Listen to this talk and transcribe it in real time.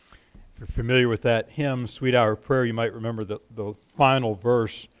you're familiar with that hymn, Sweet Hour of Prayer, you might remember that the final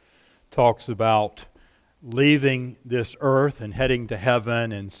verse talks about leaving this earth and heading to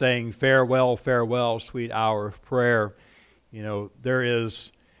heaven and saying, farewell, farewell, sweet hour of prayer. You know,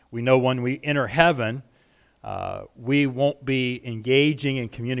 we know when we enter heaven, we won't be engaging in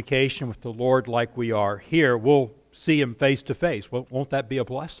communication with the Lord like we are here. We'll see Him face to face. Won't that be a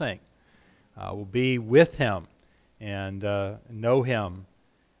blessing? We'll be with Him and know Him.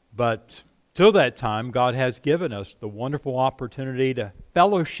 But till that time, God has given us the wonderful opportunity to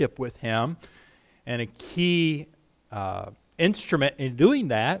fellowship with Him. And a key instrument in doing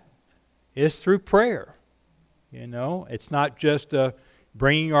that is through prayer. You know, it's not just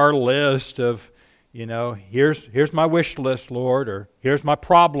bringing our list of, you know, here's my wish list, Lord, or here's my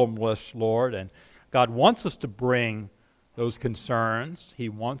problem list, Lord. And God wants us to bring those concerns. He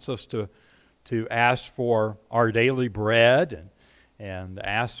wants us to ask for our daily bread and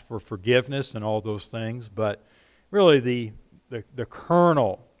ask for forgiveness and all those things. But really the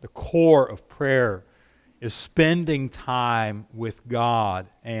kernel, the core of prayer is spending time with God.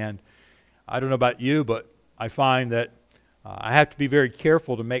 And I don't know about you, but I find that I have to be very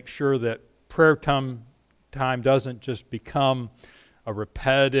careful to make sure that prayer time doesn't just become a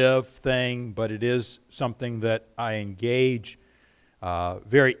repetitive thing, but it is something that I engage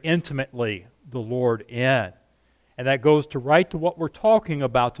very intimately the Lord in. And that goes right to what we're talking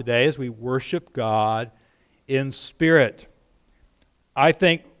about today as we worship God in spirit. I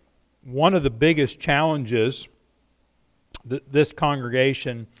think one of the biggest challenges that this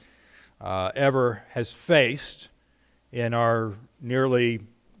congregation ever has faced in our nearly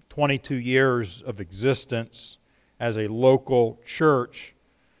 22 years of existence as a local church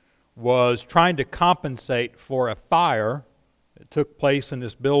was trying to compensate for a fire that took place in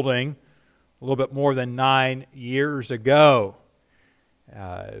this building a little bit more than 9 years ago.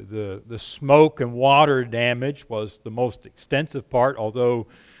 The smoke and water damage was the most extensive part, although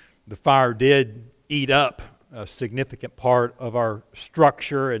the fire did eat up a significant part of our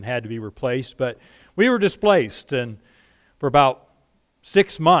structure and had to be replaced. But we were displaced for about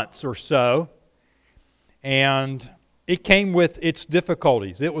 6 months or so, and it came with its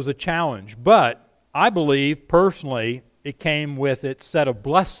difficulties. It was a challenge, but I believe personally it came with its set of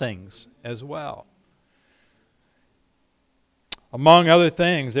blessings as well. Among other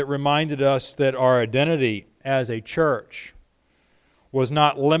things, it reminded us that our identity as a church was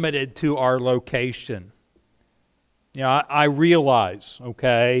not limited to our location. You know, I realize,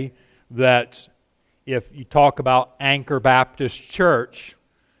 okay, that if you talk about Anchor Baptist Church,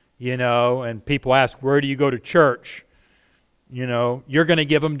 you know, and people ask, where do you go to church? You know, you're going to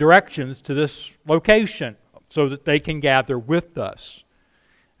give them directions to this location so that they can gather with us.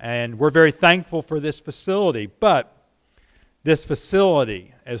 And we're very thankful for this facility, but this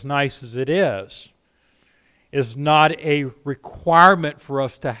facility, as nice as it is not a requirement for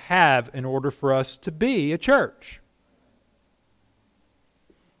us to have in order for us to be a church.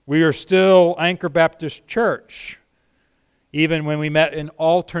 We are still Anchor Baptist Church, even when we met in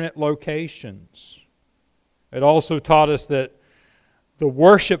alternate locations. It also taught us that the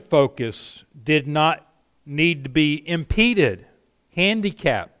worship focus did not need to be impeded,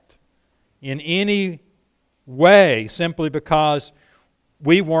 handicapped in any way simply because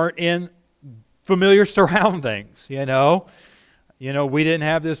we weren't in familiar surroundings, you know. You know, we didn't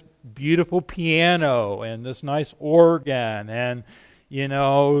have this beautiful piano and this nice organ and, you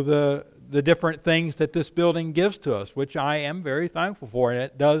know, the different things that this building gives to us, which I am very thankful for. And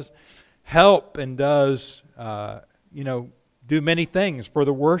it does help and does, do many things for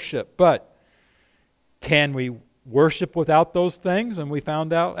the worship. But can we worship without those things? And we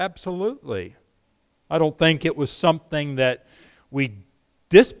found out absolutely. I don't think it was something that we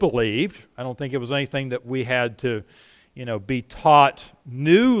disbelieved. I don't think it was anything that we had to, be taught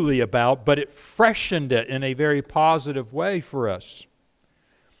newly about, but it freshened it in a very positive way for us.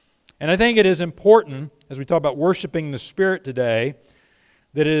 And I think it is important, as we talk about worshiping the Spirit today,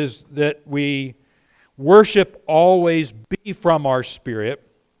 that we worship always be from our spirit.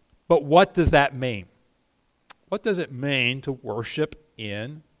 But what does that mean? What does it mean to worship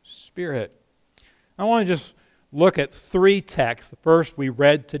in spirit? I want to just look at 3 texts. The first we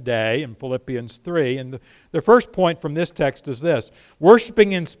read today in Philippians 3. And the first point from this text is this.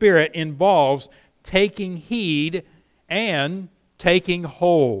 Worshiping in spirit involves taking heed and taking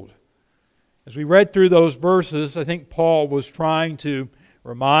hold. As we read through those verses, I think Paul was trying to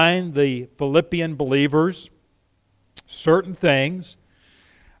remind the Philippian believers certain things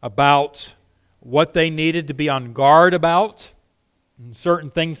about what they needed to be on guard about, and certain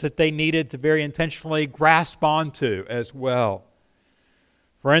things that they needed to very intentionally grasp onto as well.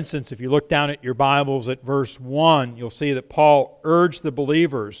 For instance, if you look down at your Bibles at verse 1, you'll see that Paul urged the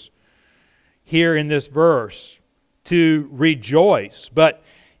believers here in this verse to rejoice. But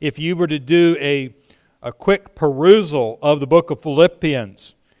if you were to do a quick perusal of the book of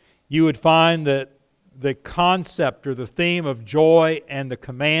Philippians, you would find that the concept or the theme of joy and the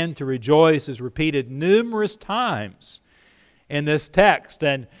command to rejoice is repeated numerous times in this text.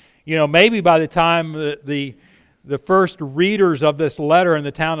 And, maybe by the time the first readers of this letter in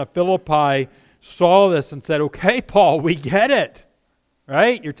the town of Philippi saw this and said, okay, Paul, we get it.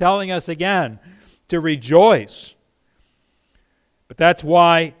 Right? You're telling us again to rejoice. But that's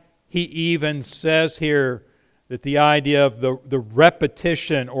why he even says here that the idea of the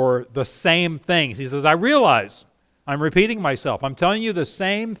repetition or the same things. He says, I realize I'm repeating myself. I'm telling you the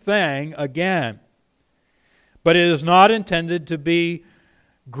same thing again. But it is not intended to be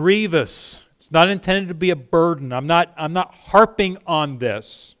grievous. It's not intended to be a burden. I'm not harping on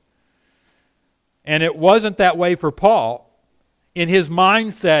this. And it wasn't that way for Paul. In his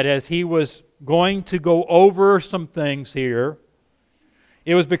mindset as he was going to go over some things here,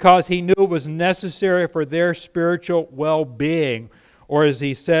 it was because he knew it was necessary for their spiritual well-being, or as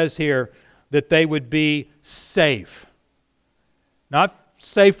he says here, that they would be safe. Not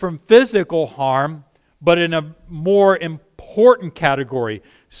safe from physical harm, but in a more important category,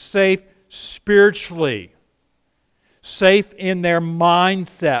 safe spiritually. Safe in their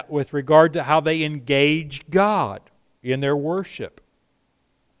mindset with regard to how they engage God in their worship.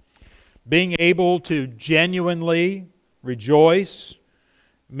 Being able to genuinely rejoice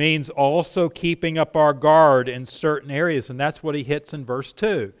means also keeping up our guard in certain areas, and that's what he hits in verse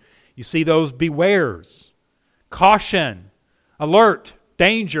 2. You see those bewares, caution, alert,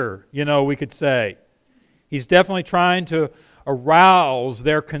 danger, we could say. He's definitely trying to arouse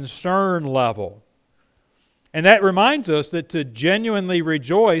their concern level. And that reminds us that to genuinely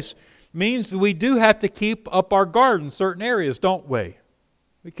rejoice means that we do have to keep up our guard in certain areas, don't we?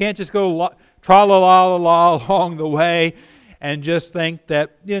 We can't just go tra-la-la-la-la along the way and just think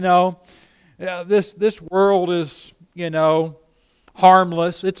that, this world is,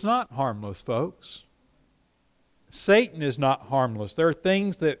 harmless. It's not harmless, folks. Satan is not harmless. There are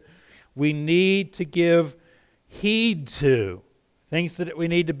things that we need to give heed to, things that we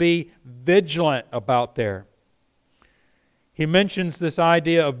need to be vigilant about there. He mentions this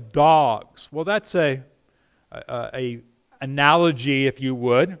idea of dogs. Well, that's a analogy, if you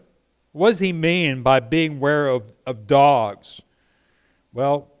would. What does he mean by being aware of dogs?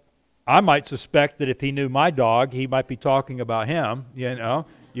 Well, I might suspect that if he knew my dog, he might be talking about him.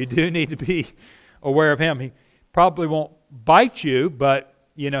 You do need to be aware of him. He probably won't bite you, but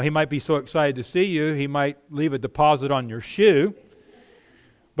he might be so excited to see you, he might leave a deposit on your shoe.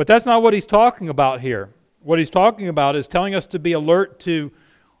 But that's not what he's talking about here. What he's talking about is telling us to be alert to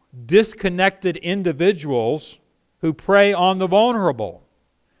disconnected individuals who prey on the vulnerable.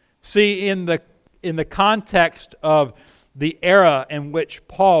 See, in the context of the era in which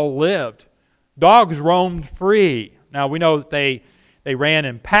Paul lived, dogs roamed free. Now, we know that they ran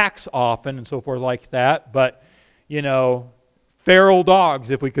in packs often and so forth like that, but, feral dogs,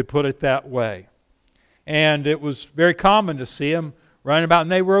 if we could put it that way. And it was very common to see them running about,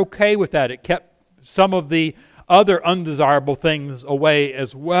 and they were okay with that. It kept some of the other undesirable things away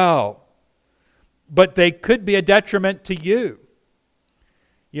as well. But they could be a detriment to you.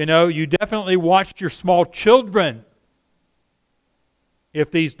 You definitely watched your small children if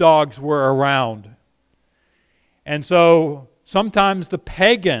these dogs were around. And so sometimes the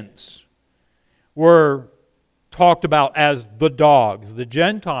pagans were talked about as the dogs, the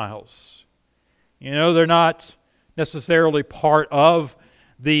Gentiles. They're not necessarily part of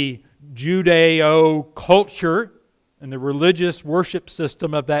the Judeo culture and the religious worship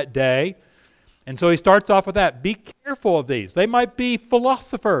system of that day. And so he starts off with that. Be careful of these. They might be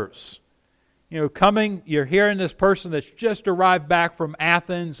philosophers. You're hearing this person that's just arrived back from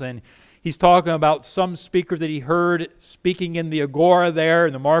Athens, and he's talking about some speaker that he heard speaking in the agora there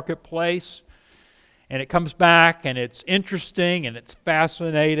in the marketplace. And it comes back, and it's interesting, and it's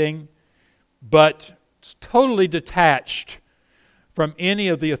fascinating, but it's totally detached from any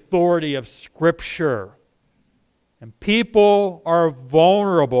of the authority of Scripture. And people are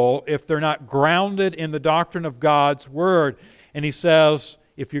vulnerable if they're not grounded in the doctrine of God's Word. And he says,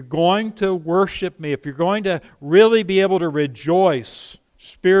 if you're going to worship me, if you're going to really be able to rejoice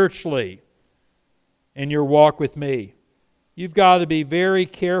spiritually in your walk with me, you've got to be very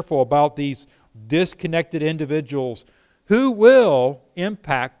careful about these disconnected individuals who will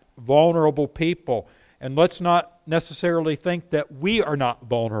impact vulnerable people. And let's not necessarily think that we are not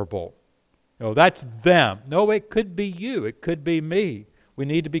vulnerable. No, that's them. No, it could be you. It could be me. We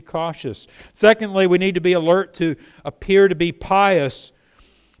need to be cautious. Secondly, we need to be alert to appear to be pious,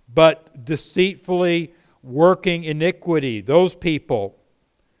 but deceitfully working iniquity. Those people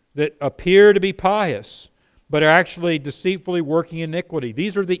that appear to be pious, but are actually deceitfully working iniquity.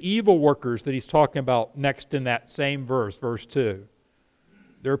 These are the evil workers that he's talking about next in that same verse, verse 2.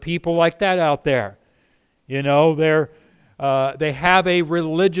 There are people like that out there. You know, they have a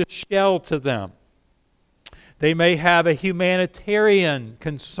religious shell to them. They may have a humanitarian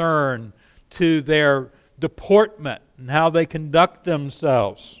concern to their deportment and how they conduct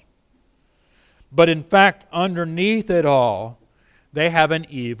themselves. But in fact, underneath it all, they have an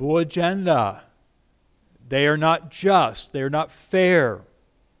evil agenda. They are not just. They are not fair.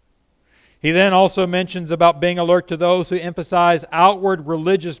 He then also mentions about being alert to those who emphasize outward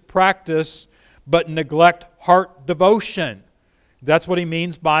religious practice but neglect heart devotion. That's what he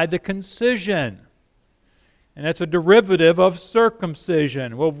means by the concision. And that's a derivative of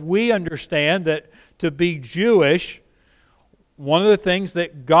circumcision. Well, we understand that to be Jewish, one of the things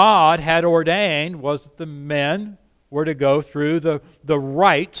that God had ordained was that the men were to go through the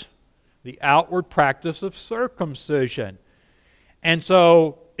rite, the outward practice of circumcision. And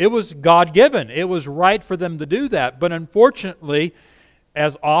so it was God-given. It was right for them to do that. But unfortunately,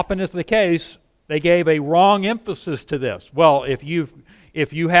 as often is the case, they gave a wrong emphasis to this. Well, if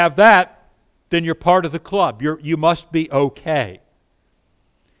you have that, then you're part of the club. You must be okay.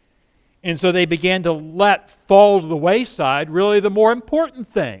 And so they began to let fall to the wayside really the more important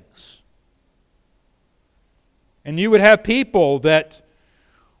things. And you would have people that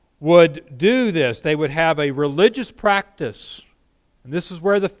would do this. They would have a religious practice. And this is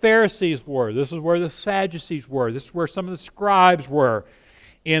where the Pharisees were. This is where the Sadducees were. This is where some of the scribes were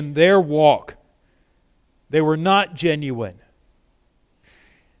in their walk. They were not genuine.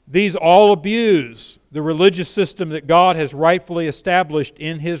 These all abuse the religious system that God has rightfully established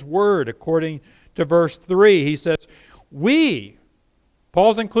in His Word. According to verse 3, he says,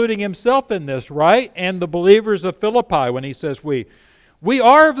 Paul's including himself in this, right? And the believers of Philippi when he says we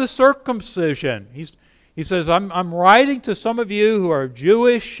are of the circumcision. He says, I'm writing to some of you who are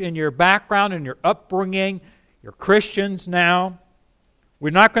Jewish in your background and your upbringing. You're Christians now.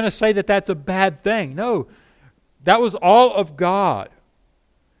 We're not going to say that that's a bad thing. No, that was all of God.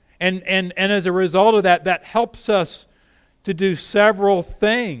 And as a result of that, that helps us to do several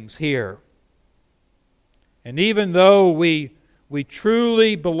things here. And even though we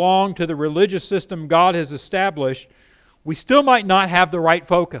truly belong to the religious system God has established, we still might not have the right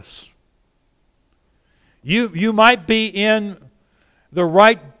focus. You might be in the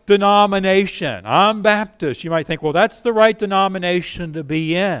right denomination. I'm Baptist. You might think, well, that's the right denomination to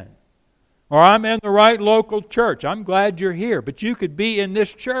be in. Or I'm in the right local church. I'm glad you're here. But you could be in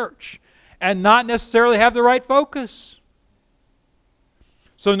this church and not necessarily have the right focus.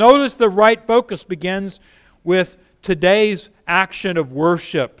 So notice the right focus begins with today's action of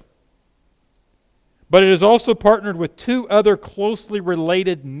worship. But it is also partnered with two other closely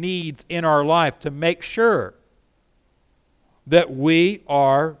related needs in our life to make sure that we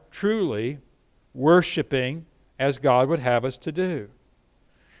are truly worshiping as God would have us to do.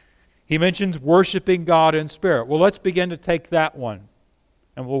 He mentions worshiping God in spirit. Well, let's begin to take that one.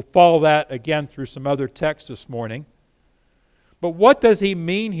 And we'll follow that again through some other texts this morning. But what does he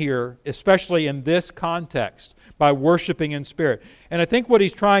mean here, especially in this context, by worshiping in spirit? And I think what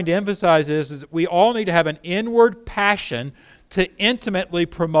he's trying to emphasize is that we all need to have an inward passion to intimately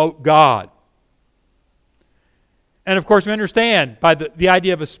promote God. And of course, we understand by the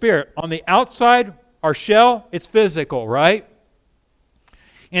idea of a spirit. On the outside, our shell, it's physical, right?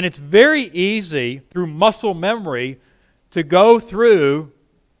 And it's very easy through muscle memory to go through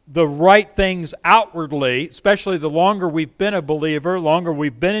the right things outwardly, especially the longer we've been a believer, longer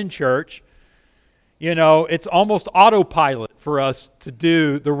we've been in church. You know, it's almost autopilot for us to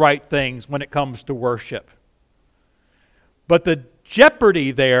do the right things when it comes to worship. But the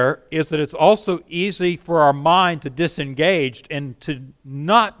jeopardy there is that it's also easy for our mind to disengage and to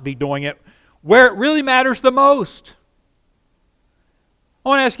not be doing it where it really matters the most. I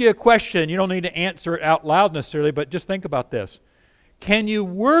want to ask you a question. You don't need to answer it out loud necessarily, but just think about this. Can you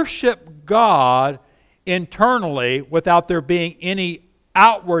worship God internally without there being any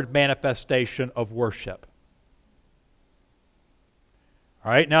outward manifestation of worship?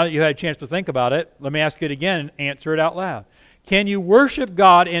 All right, now that you had a chance to think about it, let me ask you it again and answer it out loud. Can you worship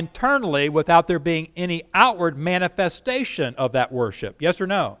God internally without there being any outward manifestation of that worship? Yes or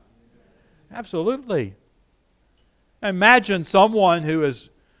no? Absolutely. Imagine someone who is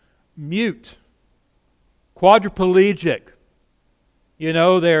mute, quadriplegic. You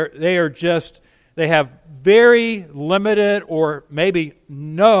know, they They have very limited or maybe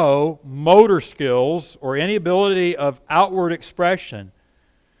no motor skills or any ability of outward expression.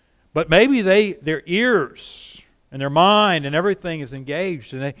 But maybe their ears and their mind and everything is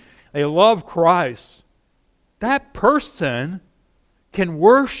engaged and they love Christ. That person can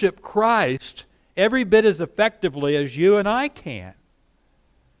worship Christ every bit as effectively as you and I can.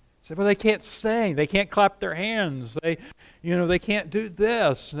 Say, well, they can't sing, they can't clap their hands, they can't do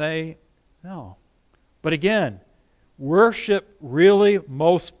this. No. But again, worship really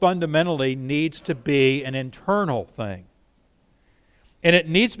most fundamentally needs to be an internal thing. And it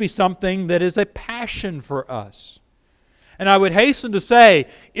needs to be something that is a passion for us. And I would hasten to say,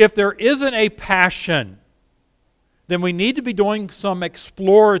 if there isn't a passion, then we need to be doing some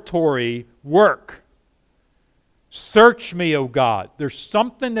exploratory work. Search me, O God. There's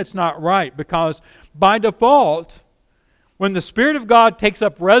something that's not right, because by default, when the Spirit of God takes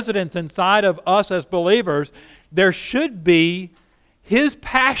up residence inside of us as believers, there should be His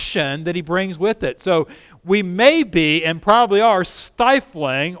passion that He brings with it. So we may be, and probably are,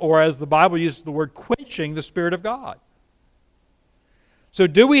 stifling, or as the Bible uses the word, quenching the Spirit of God. So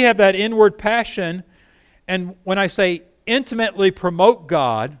do we have that inward passion? And when I say intimately promote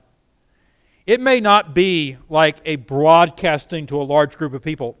God, it may not be like a broadcasting to a large group of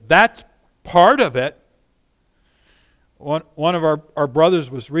people. That's part of it. One of our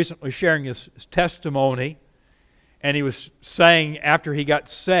brothers was recently sharing his testimony, and he was saying after he got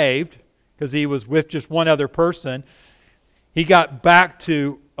saved, because he was with just one other person, he got back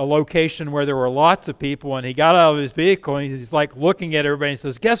to a location where there were lots of people, and he got out of his vehicle and he's like looking at everybody and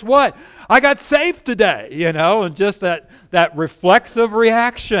says, "Guess what? I got saved today," and just that reflexive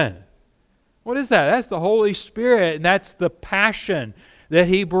reaction. What is that? That's the Holy Spirit, and that's the passion that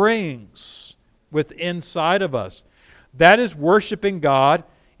He brings with inside of us. That is worshiping God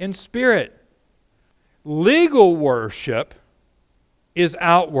in spirit. Legal worship is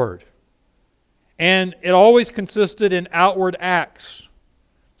outward, and it always consisted in outward acts.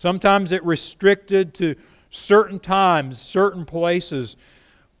 Sometimes it restricted to certain times, certain places.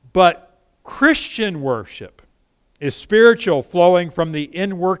 But Christian worship is spiritual, flowing from the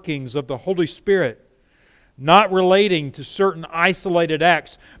inworkings of the Holy Spirit, not relating to certain isolated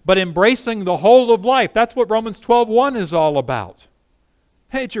acts, but embracing the whole of life. That's what Romans 12:1 is all about.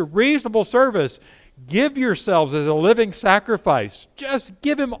 Hey, it's your reasonable service. Give yourselves as a living sacrifice. Just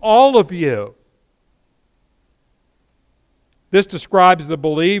give Him all of you. This describes the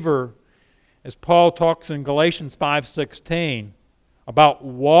believer, as Paul talks in Galatians 5:16, about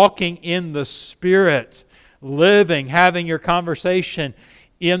walking in the Spirit, living, having your conversation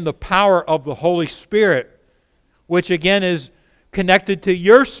in the power of the Holy Spirit, which again is connected to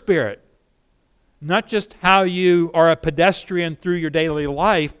your spirit. Not just how you are a pedestrian through your daily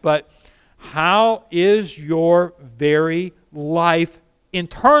life, but how is your very life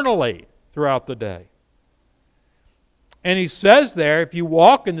internally throughout the day. And he says there, if you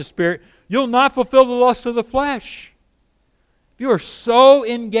walk in the Spirit, you'll not fulfill the lust of the flesh. You are so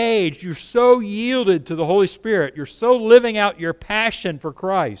engaged, you're so yielded to the Holy Spirit, you're so living out your passion for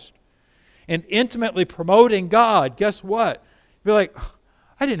Christ and intimately promoting God, guess what? You're like,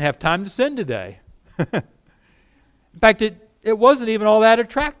 I didn't have time to sin today. In fact, it wasn't even all that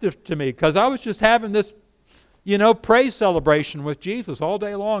attractive to me, because I was just having this, praise celebration with Jesus all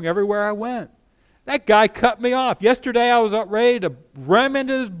day long, everywhere I went. That guy cut me off. Yesterday I was ready to ram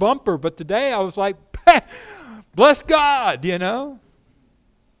into his bumper, but today I was like, bless God,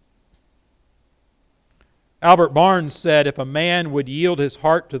 Albert Barnes said, if a man would yield his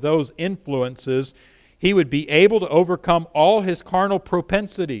heart to those influences, he would be able to overcome all his carnal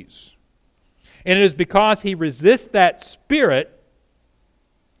propensities. And it is because he resists that spirit,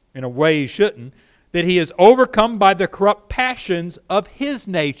 in a way he shouldn't, that he is overcome by the corrupt passions of his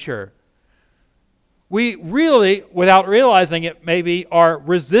nature. We really, without realizing it maybe, are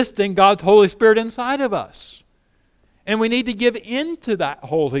resisting God's Holy Spirit inside of us. And we need to give in to that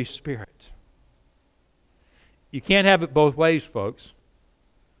Holy Spirit. You can't have it both ways, folks.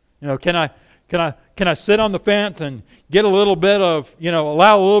 Can I sit on the fence and get a little bit of,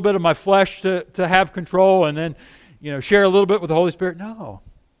 allow a little bit of my flesh to have control and then, share a little bit with the Holy Spirit? No.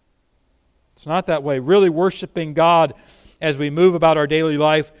 It's not that way. Really worshiping God as we move about our daily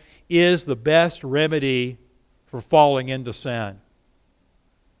life is the best remedy for falling into sin.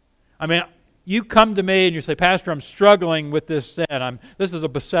 I mean, you come to me and you say, Pastor, I'm struggling with this sin. This is a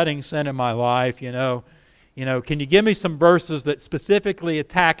besetting sin in my life, can you give me some verses that specifically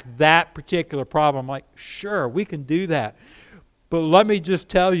attack that particular problem? I'm like, sure, we can do that. But let me just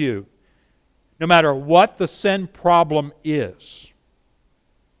tell you, no matter what the sin problem is,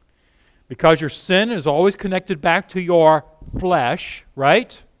 Because your sin is always connected back to your flesh,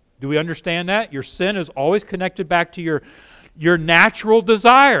 right? Do we understand that? Your sin is always connected back to your natural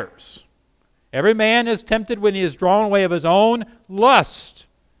desires. Every man is tempted when he is drawn away of his own lust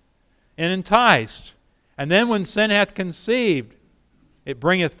and enticed. And then when sin hath conceived, it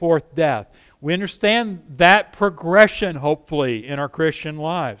bringeth forth death. We understand that progression, hopefully, in our Christian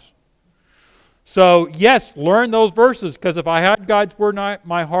lives. So, yes, learn those verses, because if I had God's word in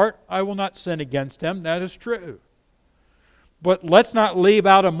my heart, I will not sin against Him. That is true. But let's not leave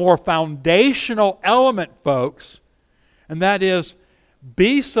out a more foundational element, folks, and that is,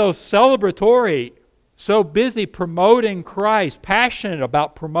 be so celebratory, so busy promoting Christ, passionate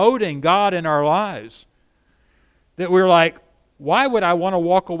about promoting God in our lives, that we're like, why would I want to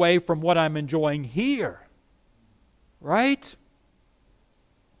walk away from what I'm enjoying here? Right?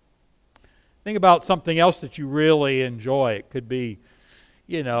 Think about something else that you really enjoy. It could be,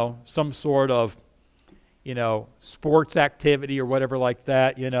 some sort of, sports activity or whatever like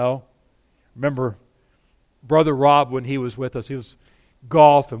that, Remember Brother Rob, when he was with us, he was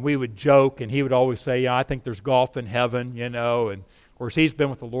golf, and we would joke, and he would always say, I think there's golf in heaven, and of course he's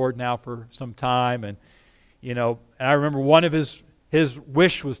been with the Lord now for some time, and I remember one of his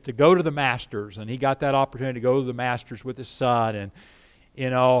wish was to go to the Masters, and he got that opportunity to go to the Masters with his son, and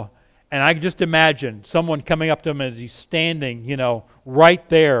and I can just imagine someone coming up to him as he's standing, right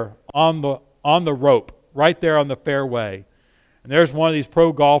there on the rope, right there on the fairway. And there's one of these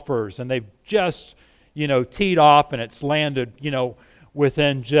pro golfers, and they've just, teed off, and it's landed,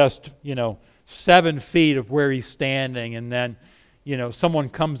 within just, 7 feet of where he's standing. And then, someone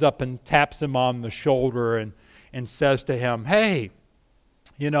comes up and taps him on the shoulder and says to him, hey,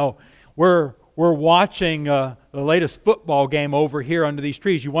 we're watching the latest football game over here under these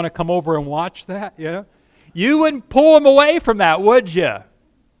trees. You want to come over and watch that? Yeah. You wouldn't pull him away from that, would you?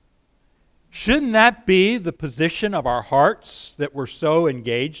 Shouldn't that be the position of our hearts, that we're so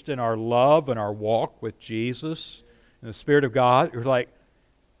engaged in our love and our walk with Jesus and the Spirit of God? You're like,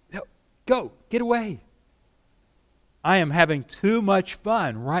 no, go, get away. I am having too much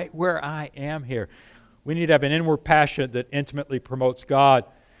fun right where I am here. We need to have an inward passion that intimately promotes God.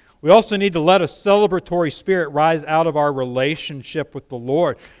 We also need to let a celebratory spirit rise out of our relationship with the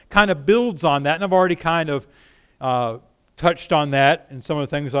Lord. Kind of builds on that, and I've already kind of touched on that in some of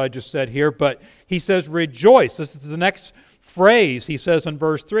the things I just said here, but he says, rejoice. This is the next phrase he says in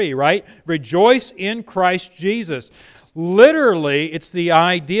verse 3, right? Rejoice in Christ Jesus. Literally, it's the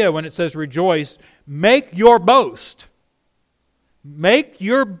idea when it says rejoice, make your boast. Make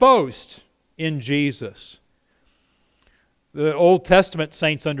your boast in Jesus. The Old Testament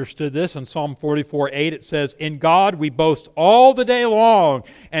saints understood this. In Psalm 44:8 it says, in God we boast all the day long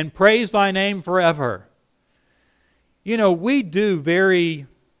and praise Thy name forever. We do very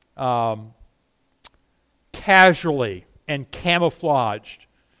casually and camouflaged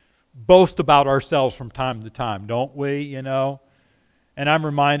boast about ourselves from time to time, don't we? And I'm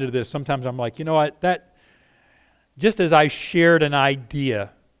reminded of this. Sometimes I'm like, that just as I shared an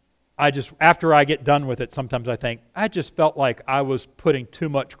idea, after I get done with it, sometimes I think, I just felt like I was putting too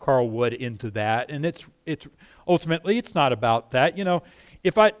much Carl Wood into that. And it's ultimately, it's not about that.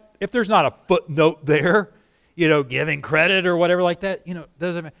 If there's not a footnote there, giving credit or whatever like that,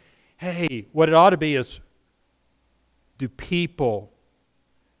 doesn't matter. Hey, what it ought to be is, do people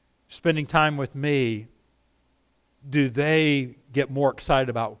spending time with me, do they get more excited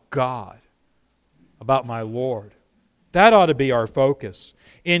about God, about my Lord? That ought to be our focus.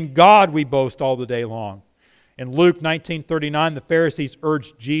 In God we boast all the day long. In Luke 19:39, the Pharisees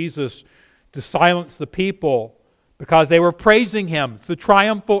urged Jesus to silence the people because they were praising Him. It's the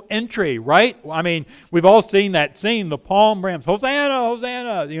triumphal entry, right? I mean, we've all seen that scene, the palm branches. Hosanna,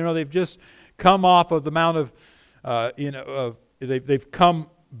 Hosanna. They've just come off of the Mount of, they've come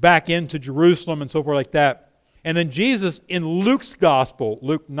back into Jerusalem and so forth like that. And then Jesus, in Luke's Gospel,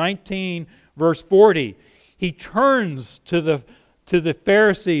 Luke 19, verse 40, He turns to the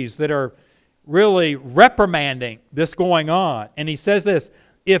Pharisees that are really reprimanding this going on. And He says this,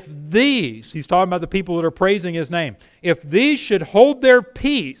 if these, He's talking about the people that are praising His name, if these should hold their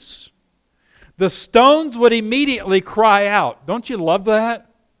peace, the stones would immediately cry out. Don't you love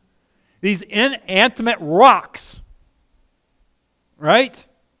that? These inanimate rocks, right?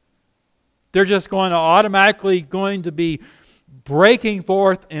 They're just automatically going to be breaking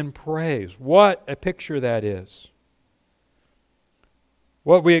forth in praise. What a picture that is.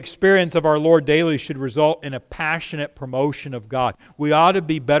 What we experience of our Lord daily should result in a passionate promotion of God. We ought to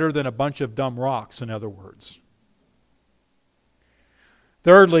be better than a bunch of dumb rocks, in other words.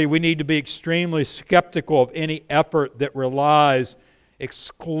 Thirdly, we need to be extremely skeptical of any effort that relies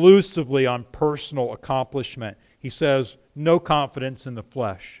exclusively on personal accomplishment. He says, no confidence in the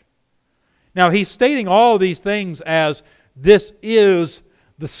flesh. Now, he's stating all of these things as this is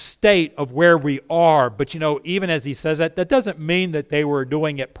the state of where we are. But, even as he says that, that doesn't mean that they were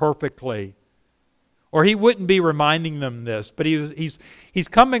doing it perfectly. Or he wouldn't be reminding them this. But he's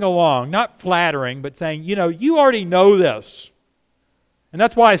coming along, not flattering, but saying, you already know this. And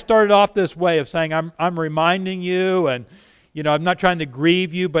that's why I started off this way of saying, I'm reminding you, and, I'm not trying to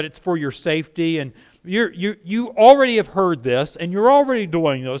grieve you, but it's for your safety. And you already have heard this, and you're already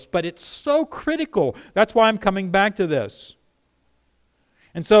doing this, but it's so critical. That's why I'm coming back to this.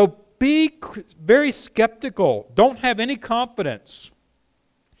 And so be very skeptical. Don't have any confidence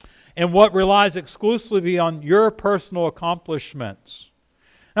in what relies exclusively on your personal accomplishments.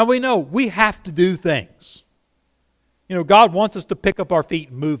 Now we know we have to do things. God wants us to pick up our feet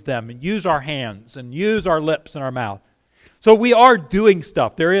and move them and use our hands and use our lips and our mouth. So we are doing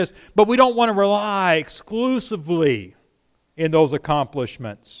stuff, but we don't want to rely exclusively in those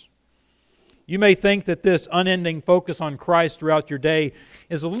accomplishments. You may think that this unending focus on Christ throughout your day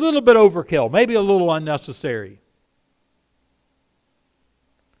is a little bit overkill, maybe a little unnecessary.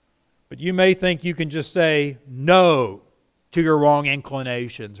 But you may think you can just say no to your wrong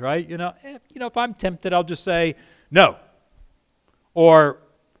inclinations, right? If I'm tempted, I'll just say no. Or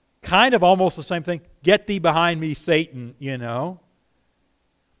kind of almost the same thing, get thee behind me, Satan, And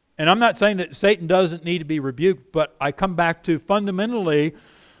I'm not saying that Satan doesn't need to be rebuked, but I come back to fundamentally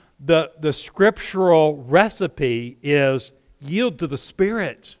the scriptural recipe is yield to the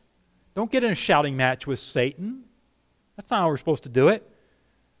Spirit. Don't get in a shouting match with Satan. That's not how we're supposed to do it.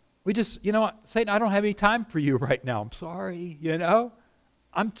 We just, Satan, I don't have any time for you right now. I'm sorry,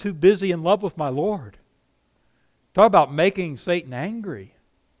 I'm too busy in love with my Lord. Talk about making Satan angry.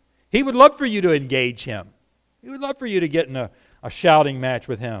 He would love for you to engage him. He would love for you to get in a shouting match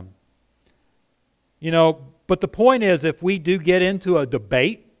with him. But the point is, if we do get into a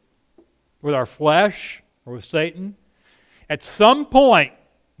debate with our flesh or with Satan, at some point,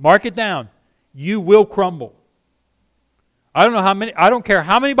 mark it down, you will crumble. I don't care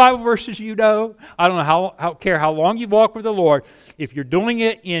how many Bible verses you know. I don't care how long you've walked with the Lord. If you're doing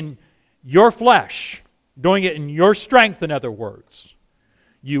it in your flesh, doing it in your strength, in other words,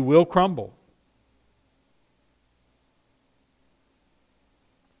 you will crumble.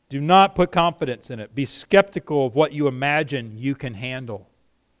 Do not put confidence in it. Be skeptical of what you imagine you can handle.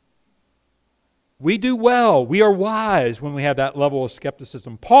 We do well. We are wise when we have that level of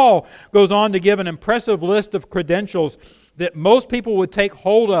skepticism. Paul goes on to give an impressive list of credentials that most people would take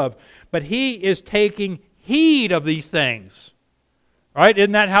hold of, but he is taking heed of these things. Right?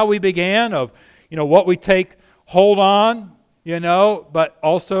 Isn't that how we began? Of, what we take hold on, but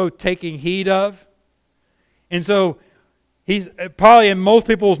also taking heed of. And so he's probably in most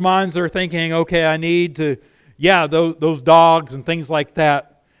people's minds they're thinking, okay, I need to, those dogs and things like that.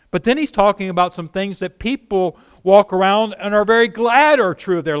 But then he's talking about some things that people walk around and are very glad are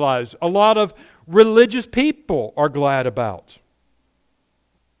true of their lives. A lot of religious people are glad about.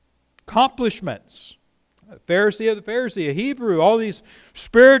 Accomplishments. A Pharisee of the Pharisee, a Hebrew, all these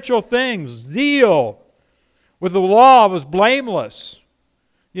spiritual things. Zeal. With the law was blameless.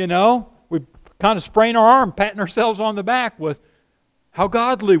 We kind of sprain our arm, patting ourselves on the back with how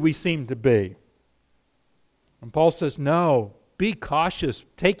godly we seem to be. And Paul says, no. Be cautious.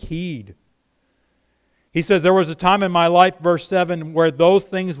 Take heed. He says, there was a time in my life, verse 7, where those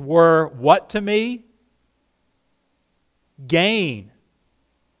things were what to me? Gain.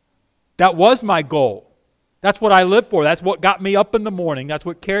 That was my goal. That's what I lived for. That's what got me up in the morning. That's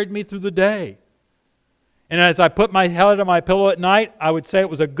what carried me through the day. And as I put my head on my pillow at night, I would say it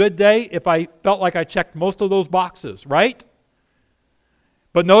was a good day if I felt like I checked most of those boxes, right?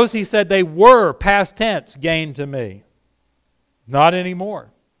 But notice he said they were, past tense, gain to me. Not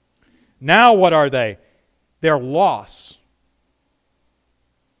anymore. Now what are they? They're loss.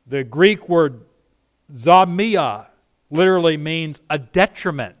 The Greek word zamia literally means a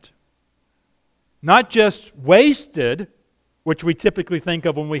detriment. Not just wasted, which we typically think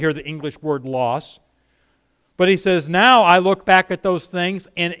of when we hear the English word loss. But he says, now I look back at those things,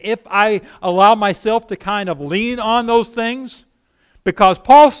 and if I allow myself to kind of lean on those things, because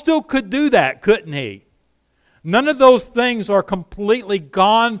Paul still could do that, couldn't he? None of those things are completely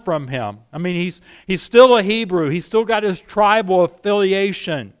gone from him. I mean, he's still a Hebrew. He's still got his tribal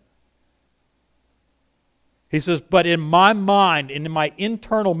affiliation. He says, but in my mind and in my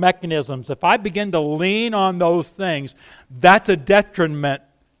internal mechanisms, if I begin to lean on those things, that's a detriment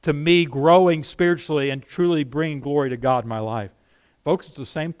to me growing spiritually and truly bringing glory to God in my life. Folks, it's the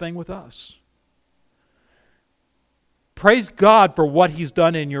same thing with us. Praise God for what He's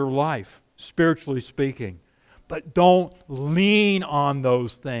done in your life, spiritually speaking. But don't lean on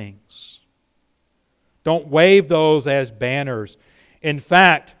those things. Don't wave those as banners. In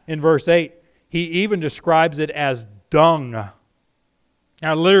fact, in verse 8, he even describes it as dung.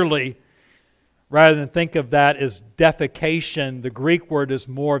 Now, literally, rather than think of that as defecation, the Greek word is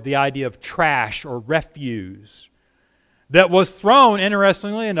more of the idea of trash or refuse that was thrown,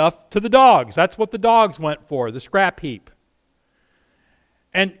 interestingly enough, to the dogs. That's what the dogs went for, the scrap heap.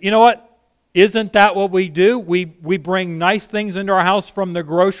 And you know what? Isn't that what we do? We bring nice things into our house from the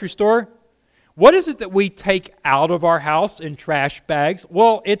grocery store. What is it that we take out of our house in trash bags?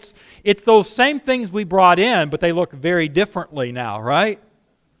 Well, it's those same things we brought in, but they look very differently now, right?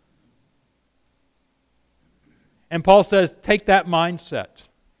 And Paul says, take that mindset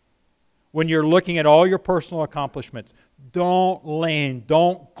when you're looking at all your personal accomplishments. Don't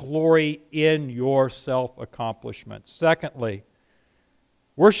glory in your self-accomplishments. Secondly,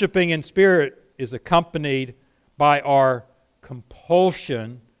 worshiping in spirit is accompanied by our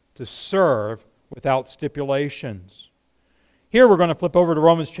compulsion to serve without stipulations. Here we're going to flip over to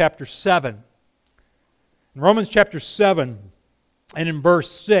Romans chapter 7. In Romans chapter 7 and in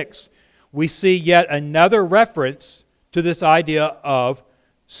verse 6, we see yet another reference to this idea of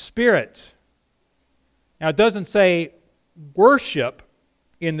spirit. Now it doesn't say worship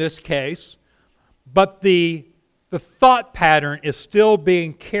in this case, but the thought pattern is still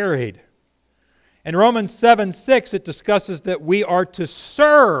being carried. In Romans 7:6, it discusses that we are to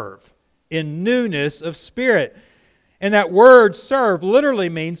serve in newness of spirit. And that word serve literally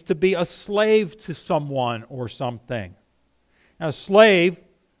means to be a slave to someone or something. Now, a slave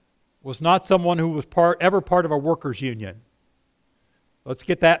was not someone who was ever part of a workers' union. Let's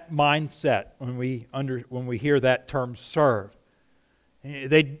get that mindset when we hear that term serve.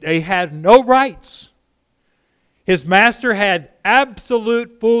 They had no rights. His master had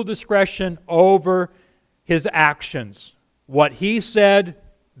absolute full discretion over his actions. What he said,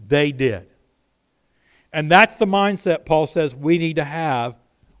 they did. And that's the mindset Paul says we need to have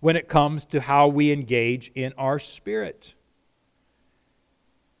when it comes to how we engage in our spirit.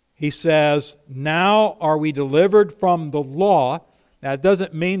 He says, now are we delivered from the law. Now, it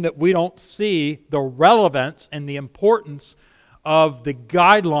doesn't mean that we don't see the relevance and the importance of the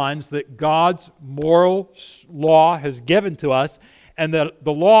guidelines that God's moral law has given to us, and that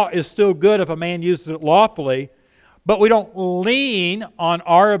the law is still good if a man uses it lawfully, but we don't lean on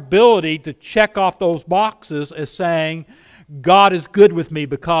our ability to check off those boxes as saying, God is good with me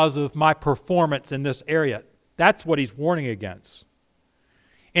because of my performance in this area. That's what he's warning against.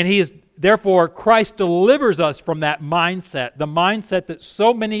 And therefore, Christ delivers us from that mindset, the mindset that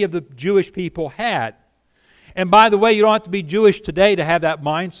so many of the Jewish people had. And by the way, you don't have to be Jewish today to have that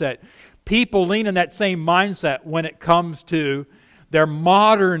mindset. People lean in that same mindset when it comes to their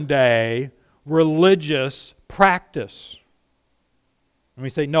modern day religious practice. And we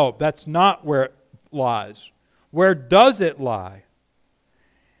say, no, that's not where it lies. Where does it lie?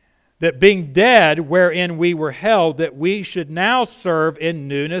 That being dead wherein we were held, that we should now serve in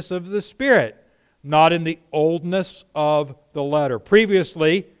newness of the Spirit, not in the oldness of the letter.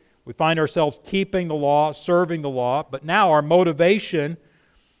 Previously, we find ourselves keeping the law, serving the law, but now our motivation,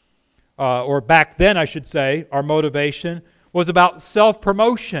 or back then I should say, our motivation was about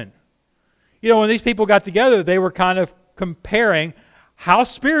self-promotion. You know, when these people got together, they were kind of comparing how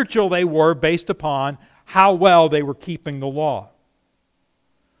spiritual they were based upon how well they were keeping the law.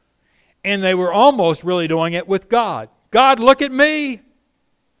 And they were almost really doing it with God. God, look at me.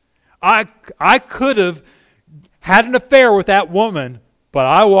 I could have had an affair with that woman, but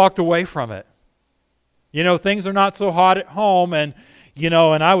I walked away from it. You know, things are not so hot at home, and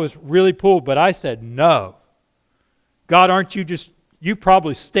I was really pulled, but I said no. God, aren't you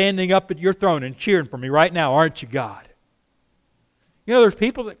probably standing up at your throne and cheering for me right now, aren't you, God? You know, there's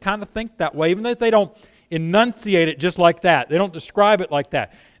people that kind of think that way, even if they don't enunciate it just like that. They don't describe it like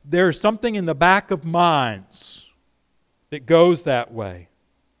that. There's something in the back of minds that goes that way.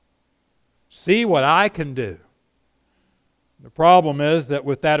 See what I can do. The problem is that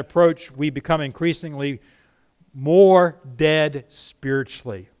with that approach, we become increasingly more dead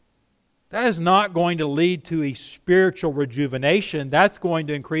spiritually. That is not going to lead to a spiritual rejuvenation. That's going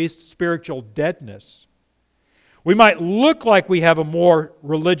to increase spiritual deadness. We might look like we have a more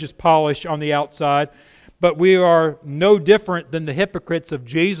religious polish on the outside, but we are no different than the hypocrites of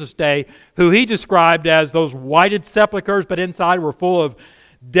Jesus' day, who he described as those whited sepulchres, but inside were full of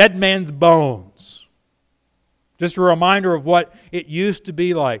dead man's bones. Just a reminder of what it used to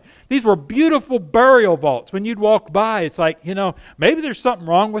be like. These were beautiful burial vaults. When you'd walk by, it's like, maybe there's something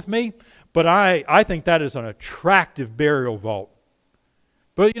wrong with me, But I think that is an attractive burial vault.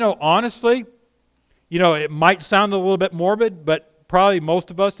 But, honestly, it might sound a little bit morbid, but probably most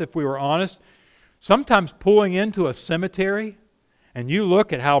of us, if we were honest, sometimes pulling into a cemetery and you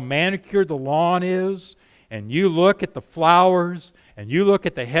look at how manicured the lawn is, and you look at the flowers, and you look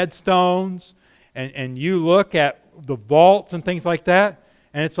at the headstones, and you look at the vaults and things like that,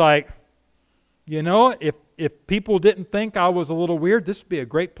 and it's like, if people didn't think I was a little weird, this would be a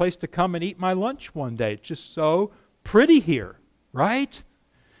great place to come and eat my lunch one day. It's just so pretty here, right?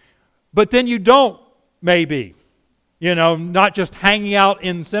 But then you don't, maybe. Not just hanging out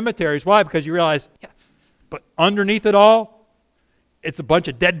in cemeteries. Why? Because you realize, but underneath it all, it's a bunch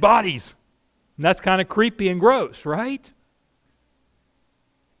of dead bodies. And that's kind of creepy and gross, right?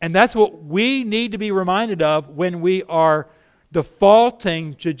 And that's what we need to be reminded of when we are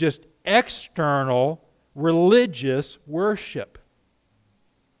defaulting to just external religious worship.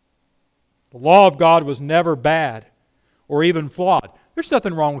 The law of God was never bad or even flawed. There's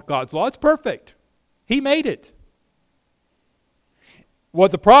nothing wrong with God's law. It's perfect. He made it.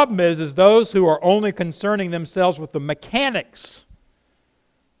 What the problem is those who are only concerning themselves with the mechanics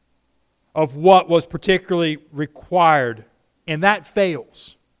of what was particularly required, and that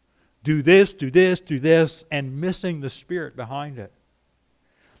fails. Do this, do this, do this, and missing the spirit behind it.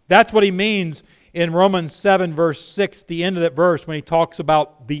 That's what he means in Romans 7 verse 6, the end of that verse, when he talks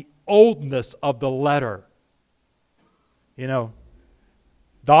about the oldness of the letter.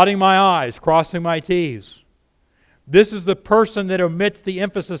 Dotting my I's, crossing my T's. This is the person that omits the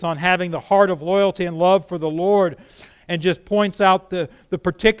emphasis on having the heart of loyalty and love for the Lord and just points out the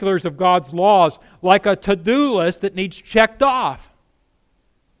particulars of God's laws like a to-do list that needs checked off.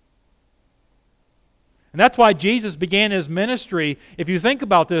 And that's why Jesus began His ministry, if you think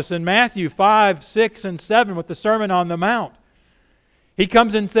about this, in Matthew 5, 6, and 7 with the Sermon on the Mount. He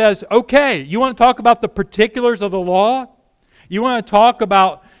comes and says, okay, you want to talk about the particulars of the law? You want to talk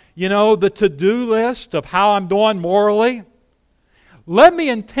about, the to-do list of how I'm doing morally? Let me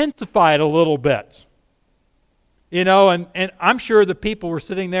intensify it a little bit. And I'm sure the people were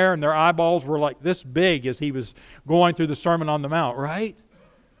sitting there and their eyeballs were like this big as he was going through the Sermon on the Mount, right?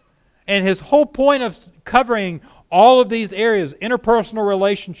 And his whole point of covering all of these areas, interpersonal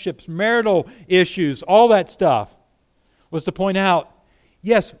relationships, marital issues, all that stuff, was to point out,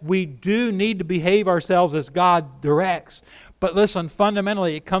 yes, we do need to behave ourselves as God directs. But listen,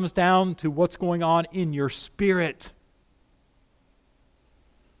 fundamentally, it comes down to what's going on in your spirit.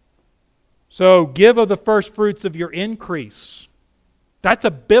 So give of the first fruits of your increase. That's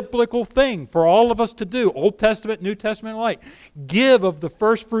a biblical thing for all of us to do, Old Testament, New Testament alike. Give of the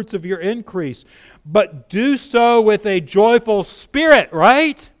first fruits of your increase, but do so with a joyful spirit,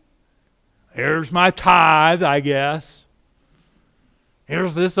 right? Here's my tithe, I guess.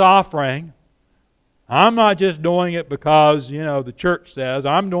 Here's this offering. I'm not just doing it because, the church says.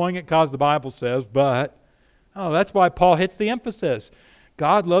 I'm doing it because the Bible says, but, that's why Paul hits the emphasis.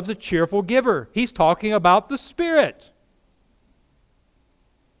 God loves a cheerful giver. He's talking about the Spirit.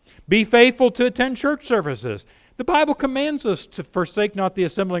 Be faithful to attend church services. The Bible commands us to forsake not the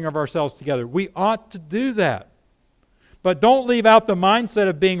assembling of ourselves together. We ought to do that. But don't leave out the mindset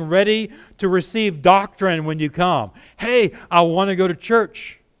of being ready to receive doctrine when you come. Hey, I want to go to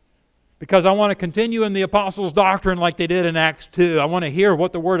church because I want to continue in the apostles' doctrine like they did in Acts 2. I want to hear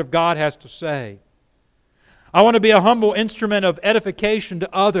what the Word of God has to say. I want to be a humble instrument of edification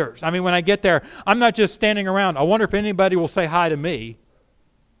to others. When I get there, I'm not just standing around. I wonder if anybody will say hi to me.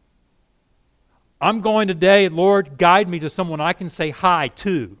 I'm going today, Lord, guide me to someone I can say hi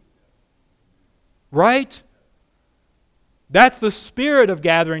to. Right? That's the spirit of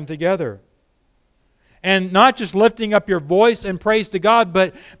gathering together. And not just lifting up your voice in praise to God,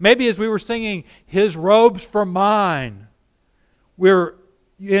 but maybe as we were singing, His robes for mine. What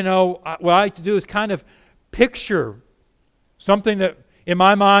I like to do is kind of picture something that in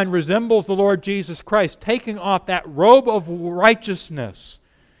my mind resembles the Lord Jesus Christ, taking off that robe of righteousness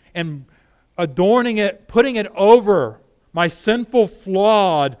and adorning it, putting it over my sinful,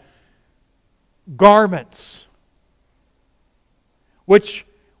 flawed garments, which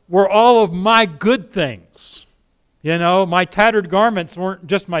were all of my good things. My tattered garments weren't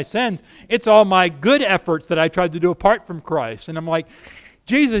just my sins. It's all my good efforts that I tried to do apart from Christ. And I'm like,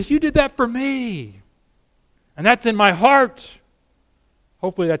 Jesus, you did that for me. And that's in my heart.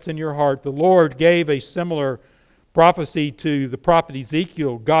 Hopefully that's in your heart. The Lord gave a similar prophecy to the prophet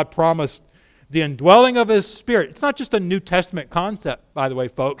Ezekiel. God promised the indwelling of His Spirit. It's not just a New Testament concept, by the way,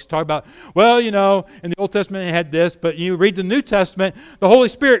 folks. Talk about, in the Old Testament it had this, but you read the New Testament, the Holy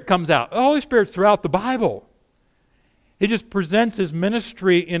Spirit comes out. The Holy Spirit's throughout the Bible. He just presents His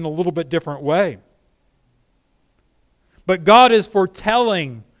ministry in a little bit different way. But God is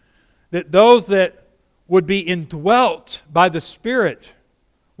foretelling that those that would be indwelt by the Spirit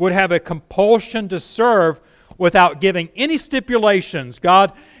would have a compulsion to serve without giving any stipulations.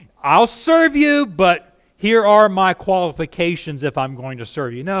 God, I'll serve you, but here are my qualifications if I'm going to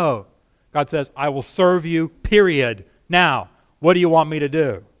serve you. No. God says, I will serve you, period. Now, what do you want me to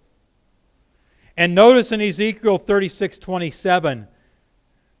do? And notice in Ezekiel 36:27,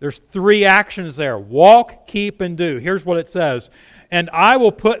 there's 3 actions there. Walk, keep, and do. Here's what it says. And I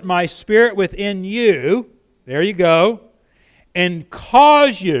will put my Spirit within you, there you go, and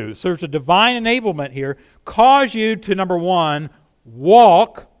cause you, so there's a divine enablement here, cause you to, number 1,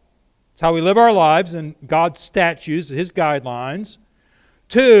 walk. It's how we live our lives in God's statutes, His guidelines.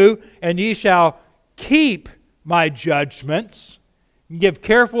 2, and ye shall keep my judgments. Give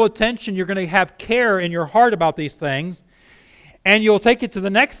careful attention. You're going to have care in your heart about these things. And you'll take it to the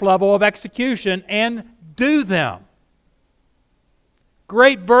next level of execution and do them.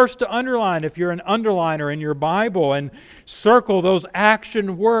 Great verse to underline if you're an underliner in your Bible, and circle those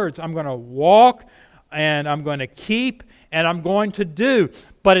action words. I'm going to walk, and I'm going to keep, and I'm going to do.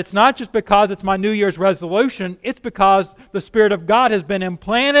 But it's not just because it's my New Year's resolution. It's because the Spirit of God has been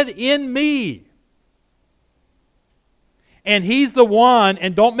implanted in me. And He's the one,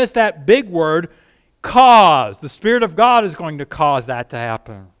 and don't miss that big word, cause. The Spirit of God is going to cause that to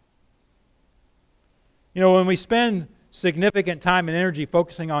happen. You know, when we spend significant time and energy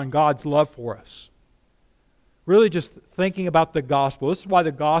focusing on God's love for us, really just thinking about the gospel. This is why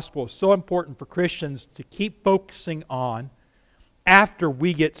the gospel is so important for Christians to keep focusing on after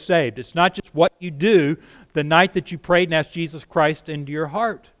we get saved. It's not just what you do the night that you prayed and asked Jesus Christ into your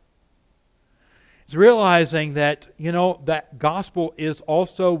heart. It's realizing that, you know, that gospel is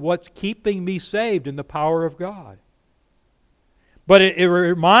also what's keeping me saved in the power of God. But it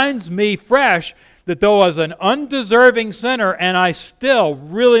reminds me fresh that though I was an undeserving sinner and I still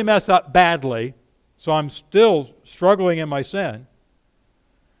really mess up badly, so I'm still struggling in my sin,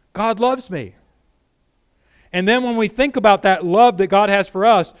 God loves me. And then when we think about that love that God has for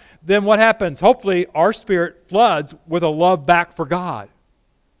us, then what happens? Hopefully our spirit floods with a love back for God.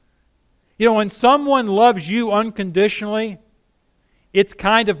 You know, when someone loves you unconditionally, it's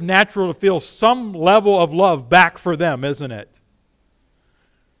kind of natural to feel some level of love back for them, isn't it?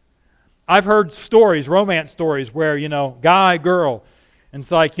 I've heard stories, romance stories, where, you know, guy, girl, and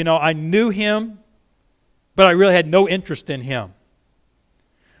it's like, you know, I knew him, but I really had no interest in him.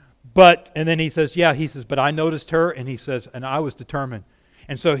 And then he says, but I noticed her, and he says, and I was determined.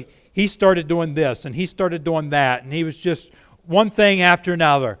 And so he started doing this, and he started doing that, and he was just one thing after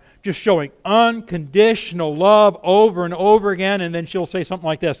another, just showing unconditional love over and over again, and then she'll say something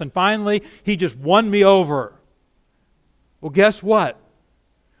like this, and finally, he just won me over. Well, guess what?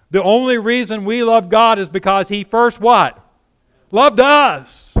 The only reason we love God is because He first what? Loved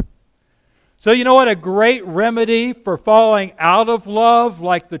us. So you know what a great remedy for falling out of love,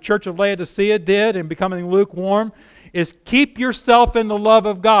 like the church of Laodicea did and becoming lukewarm, is keep yourself in the love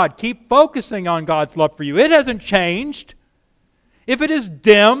of God. Keep focusing on God's love for you. It hasn't changed. If it is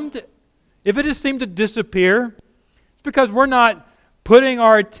dimmed, if it has seemed to disappear, it's because we're not putting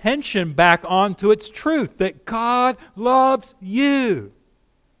our attention back onto its truth, that God loves you.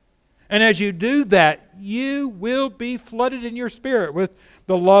 And as you do that, you will be flooded in your spirit with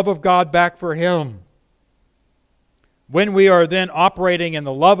the love of God back for Him. When we are then operating in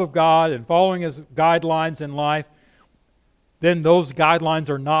the love of God and following His guidelines in life, then those guidelines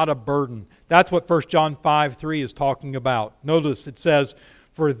are not a burden. That's what 1 John 5:3 is talking about. Notice it says,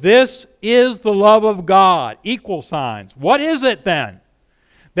 "For this is the love of God," equal signs. What is it then?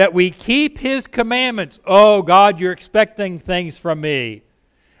 That we keep His commandments. Oh, God, you're expecting things from me.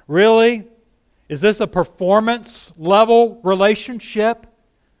 Really? Is this a performance level relationship?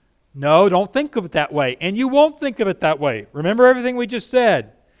 No, don't think of it that way. And you won't think of it that way. Remember everything we just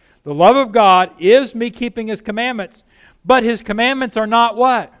said. The love of God is me keeping His commandments. But His commandments are not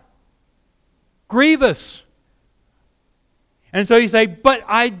what? Grievous. And so you say, but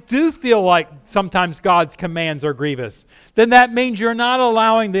I do feel like sometimes God's commands are grievous. Then that means you're not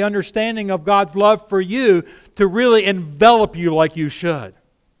allowing the understanding of God's love for you to really envelop you like you should.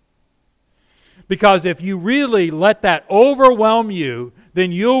 Because if you really let that overwhelm you,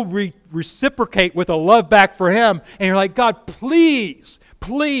 then you'll reciprocate with a love back for Him. And you're like, God, please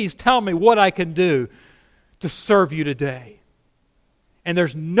tell me what I can do to serve You today. And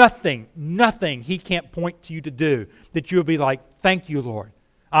there's nothing He can't point to you to do that you'll be like, thank You, Lord.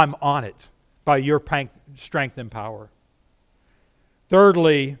 I'm on it by Your strength and power.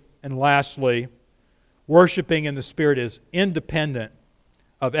 Thirdly and lastly, Worshiping in the Spirit is independent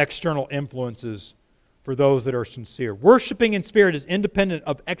of external influences for those that are sincere. Worshiping in spirit is independent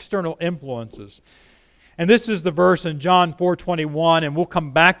of external influences. And this is the verse in John 4:21, and we'll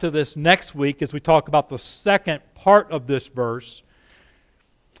come back to this next week as we talk about the second part of this verse.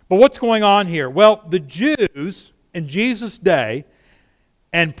 But what's going on here? Well, the Jews in Jesus' day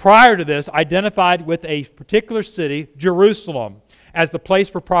and prior to this identified with a particular city, Jerusalem, as the place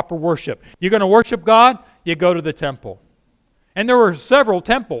for proper worship. You're going to worship God, you go to the temple. And there were several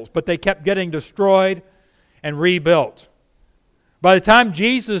temples, but they kept getting destroyed and rebuilt. By the time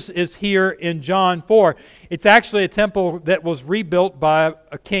Jesus is here in John 4, it's actually a temple that was rebuilt by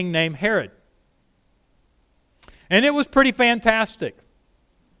a king named Herod. And it was pretty fantastic.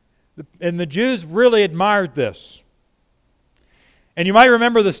 And the Jews really admired this. And you might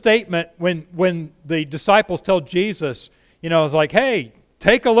remember the statement when the disciples tell Jesus, it's like, hey,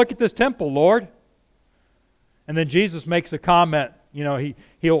 take a look at this temple, Lord. And then Jesus makes a comment,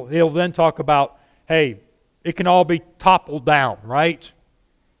 he'll then talk about, hey, it can all be toppled down, right?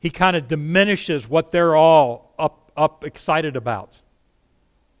 He kind of diminishes what they're all up excited about.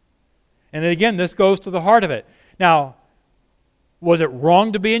 And then again, this goes to the heart of it. Now, was it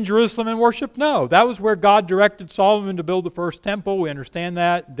wrong to be in Jerusalem and worship? No. That was where God directed Solomon to build the first temple. We understand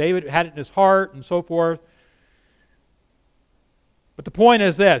that. David had it in his heart and so forth. But the point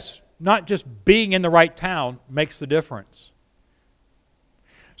is this, not just being in the right town makes the difference.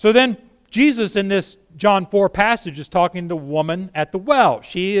 So then Jesus in this John 4 passage is talking to a woman at the well.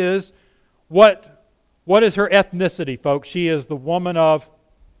 She is, what is her ethnicity, folks? She is the woman of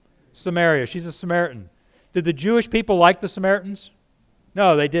Samaria. She's a Samaritan. Did the Jewish people like the Samaritans?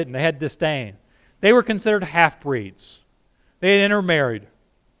 No, they didn't. They had disdain. They were considered half-breeds. They had intermarried.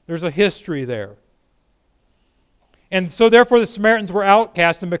 There's a history there. And so therefore the Samaritans were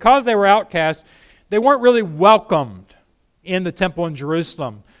outcast, and because they were outcast, they weren't really welcomed in the temple in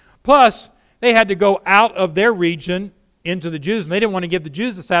Jerusalem. Plus, they had to go out of their region into the Jews, and they didn't want to give the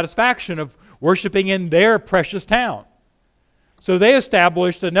Jews the satisfaction of worshiping in their precious town. So they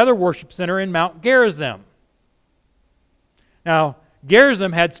established another worship center in Mount Gerizim. Now,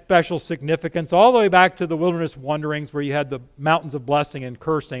 Gerizim had special significance all the way back to the wilderness wanderings where you had the mountains of blessing and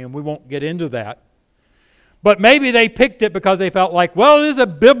cursing, and we won't get into that. But maybe they picked it because they felt like, well, it is a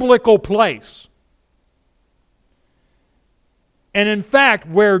biblical place. And in fact,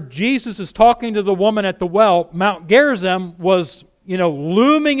 where Jesus is talking to the woman at the well, Mount Gerizim was,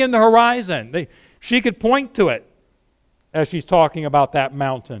 looming in the horizon. She could point to it as she's talking about that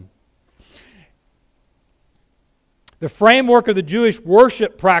mountain. The framework of the Jewish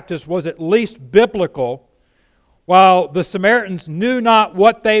worship practice was at least biblical, while the Samaritans knew not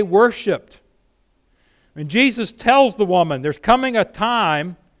what they worshipped. And Jesus tells the woman, there's coming a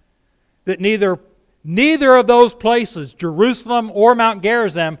time that neither of those places, Jerusalem or Mount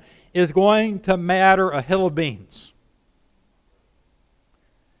Gerizim, is going to matter a hill of beans.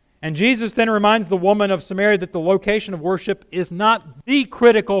 And Jesus then reminds the woman of Samaria that the location of worship is not the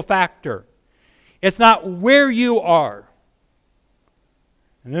critical factor. It's not where you are.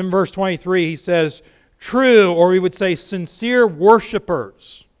 And then in verse 23 he says, true, or we would say sincere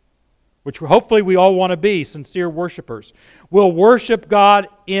worshipers, which hopefully we all want to be, sincere worshipers, will worship God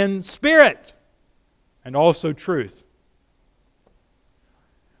in spirit and also truth.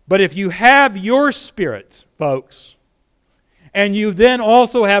 But if you have your spirit, folks, and you then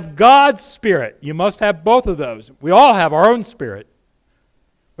also have God's spirit, you must have both of those. We all have our own spirit.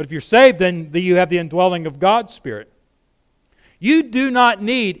 But if you're saved, then you have the indwelling of God's spirit. You do not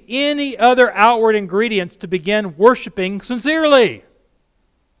need any other outward ingredients to begin worshiping sincerely.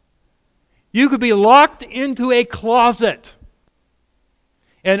 You could be locked into a closet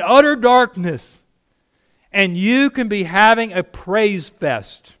in utter darkness, and you can be having a praise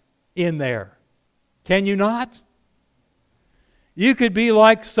fest in there. Can you not? You could be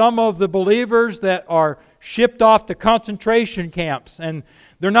like some of the believers that are shipped off to concentration camps, and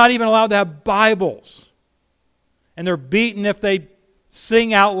they're not even allowed to have Bibles. And they're beaten if they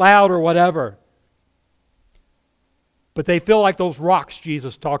sing out loud or whatever. But they feel like those rocks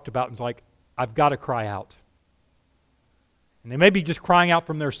Jesus talked about, and it's like, I've got to cry out. And they may be just crying out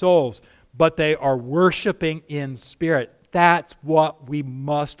from their souls, but they are worshiping in spirit. That's what we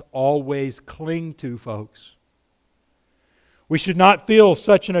must always cling to, folks. We should not feel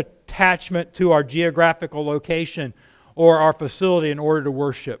such an attachment to our geographical location or our facility in order to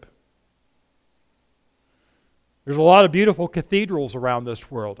worship. There's a lot of beautiful cathedrals around this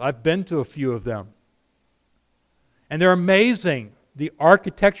world. I've been to a few of them. And they're amazing, the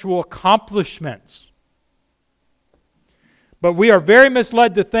architectural accomplishments. But we are very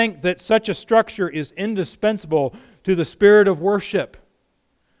misled to think that such a structure is indispensable to the spirit of worship.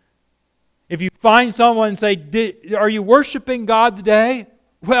 If you find someone and say, are you worshiping God today?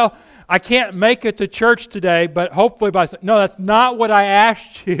 Well, I can't make it to church today, but hopefully no, that's not what I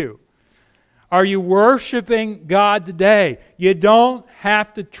asked you. Are you worshiping God today? You don't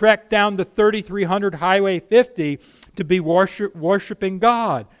have to trek down the 3300 Highway 50 to be worshiping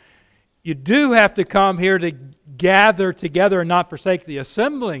God. You do have to come here to gather together and not forsake the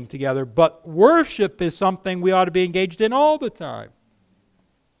assembling together, but worship is something we ought to be engaged in all the time.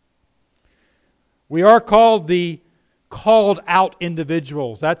 We are called the called out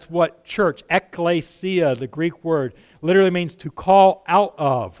individuals. That's what church, ekklesia, the Greek word, literally means to call out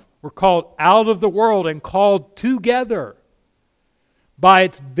of. We're called out of the world and called together. By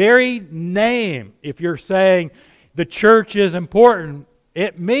its very name, if you're saying the church is important,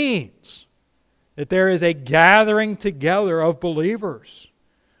 it means that there is a gathering together of believers.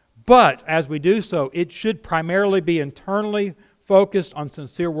 But as we do so, it should primarily be internally focused on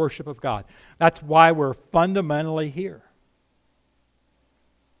sincere worship of God. That's why we're fundamentally here.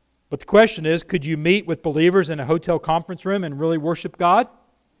 But the question is, could you meet with believers in a hotel conference room and really worship God?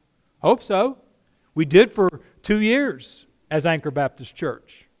 Hope so. We did for 2 years as Anchor Baptist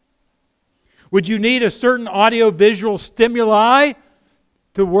Church. Would you need a certain audio-visual stimuli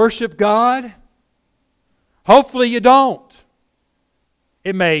to worship God? Hopefully you don't.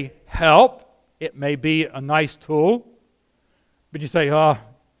 It may help. It may be a nice tool. But you say, the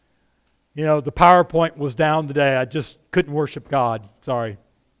PowerPoint was down today. I just couldn't worship God. Sorry.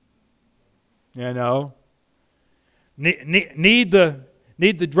 Need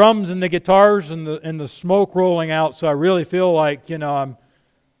the drums and the guitars and the smoke rolling out, so I really feel like, I'm...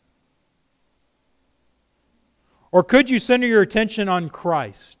 Or could you center your attention on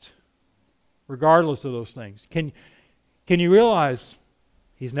Christ, regardless of those things? Can you realize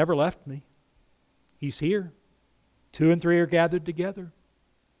He's never left me? He's here. 2 and 3 are gathered together.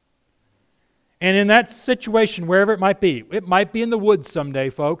 And in that situation, wherever it might be in the woods someday,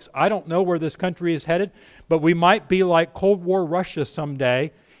 folks. I don't know where this country is headed, but we might be like Cold War Russia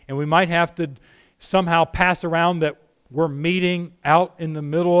someday, and we might have to somehow pass around that we're meeting out in the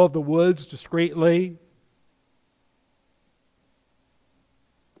middle of the woods discreetly.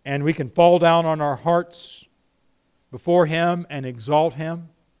 And we can fall down on our hearts before Him and exalt Him.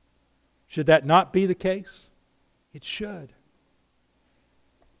 Should that not be the case? It should.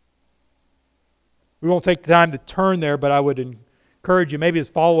 We won't take the time to turn there, but I would encourage you, maybe as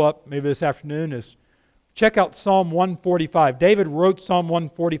follow-up, maybe this afternoon, is check out Psalm 145. David wrote Psalm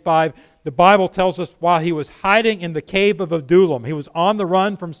 145. The Bible tells us while he was hiding in the cave of Adullam. He was on the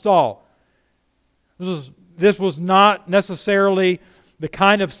run from Saul. This was not necessarily the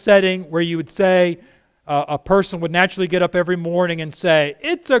kind of setting where you would say a person would naturally get up every morning and say,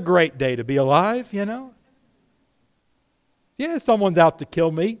 it's a great day to be alive, Yeah, someone's out to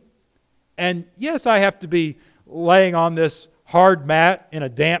kill me. And yes, I have to be laying on this hard mat in a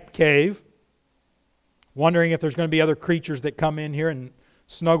damp cave, wondering if there's going to be other creatures that come in here and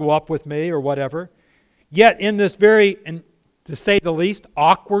snuggle up with me or whatever. Yet in this very, and to say the least,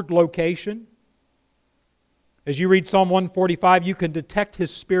 awkward location, as you read Psalm 145, you can detect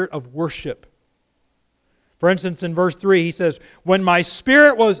his spirit of worship. For instance, in verse 3, he says, when my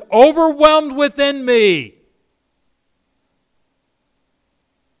spirit was overwhelmed within me,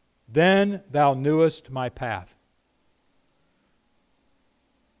 then thou knewest my path.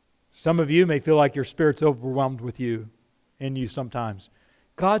 Some of you may feel like your spirit's overwhelmed in you sometimes.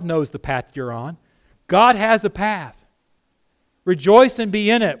 God knows the path you're on. God has a path. Rejoice and be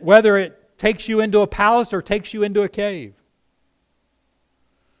in it, whether it takes you into a palace or takes you into a cave.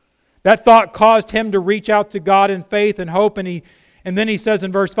 That thought caused him to reach out to God in faith and hope, and then he says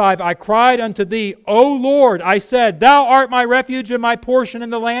in verse 5, I cried unto thee, O Lord, I said, thou art my refuge and my portion in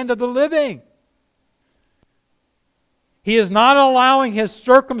the land of the living. He is not allowing his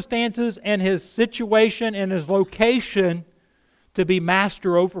circumstances and his situation and his location to be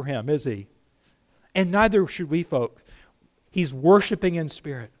master over him, is he? And neither should we, folks. He's worshiping in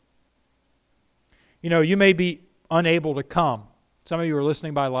spirit. You may be unable to come. Some of you are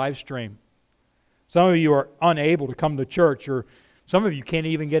listening by live stream. Some of you are unable to come to church, or some of you can't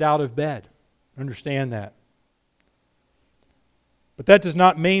even get out of bed. Understand that. But that does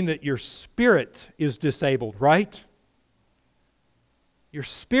not mean that your spirit is disabled, right? Your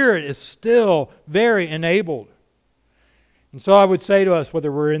spirit is still very enabled. And so I would say to us,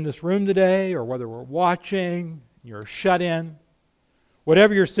 whether we're in this room today or whether we're watching, you're shut in,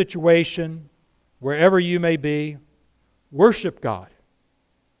 whatever your situation, wherever you may be, worship God.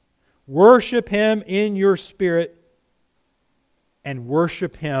 Worship Him in your spirit and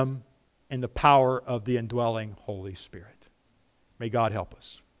worship Him in the power of the indwelling Holy Spirit. May God help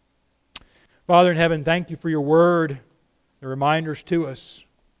us. Father in heaven, thank You for Your word, the reminders to us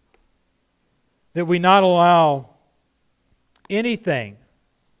that we not allow anything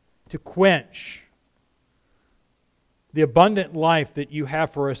to quench the abundant life that You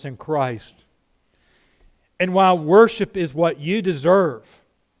have for us in Christ. And while worship is what You deserve,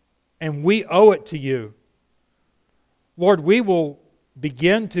 and we owe it to You, Lord, we will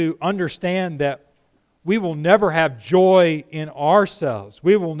begin to understand that we will never have joy in ourselves.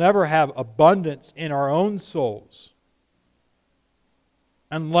 We will never have abundance in our own souls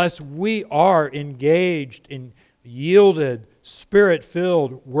unless we are engaged in yielded,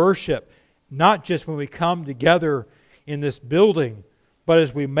 Spirit-filled worship, not just when we come together in this building, but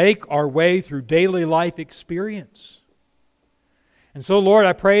as we make our way through daily life experience. And so, Lord,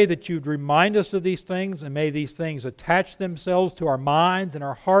 I pray that You'd remind us of these things, and may these things attach themselves to our minds and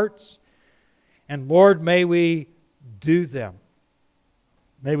our hearts. And Lord, may we do them.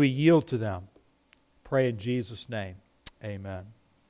 May we yield to them. Pray in Jesus' name. Amen.